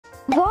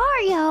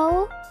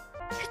Wario?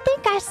 You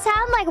think I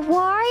sound like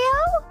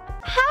Wario?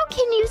 How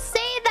can you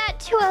say that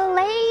to a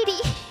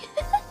lady?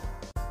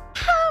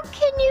 How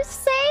can you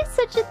say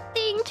such a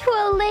thing to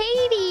a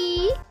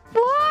lady?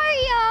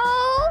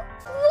 Wario!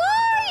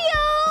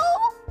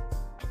 Wario!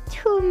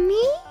 To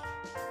me?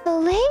 The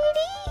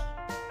lady?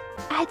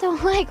 I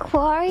don't like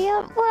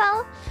Wario.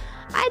 Well,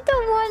 I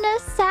don't want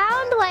to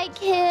sound like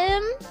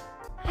him.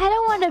 I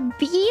don't want to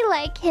be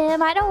like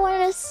him. I don't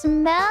want to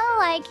smell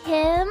like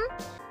him.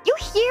 You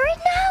hear it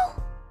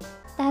now?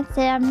 That's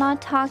it. I'm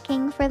not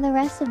talking for the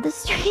rest of the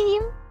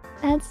stream.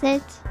 That's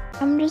it.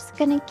 I'm just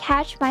gonna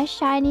catch my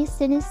shiny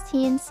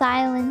𝐜𝐶 in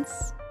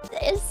silence.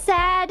 It's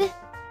sad.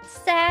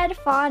 Sad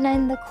Fauna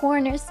in the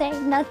corner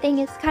saying nothing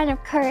is kind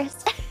of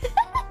cursed.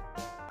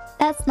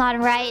 That's not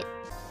right.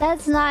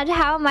 That's not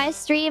how my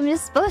stream is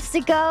supposed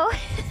to go.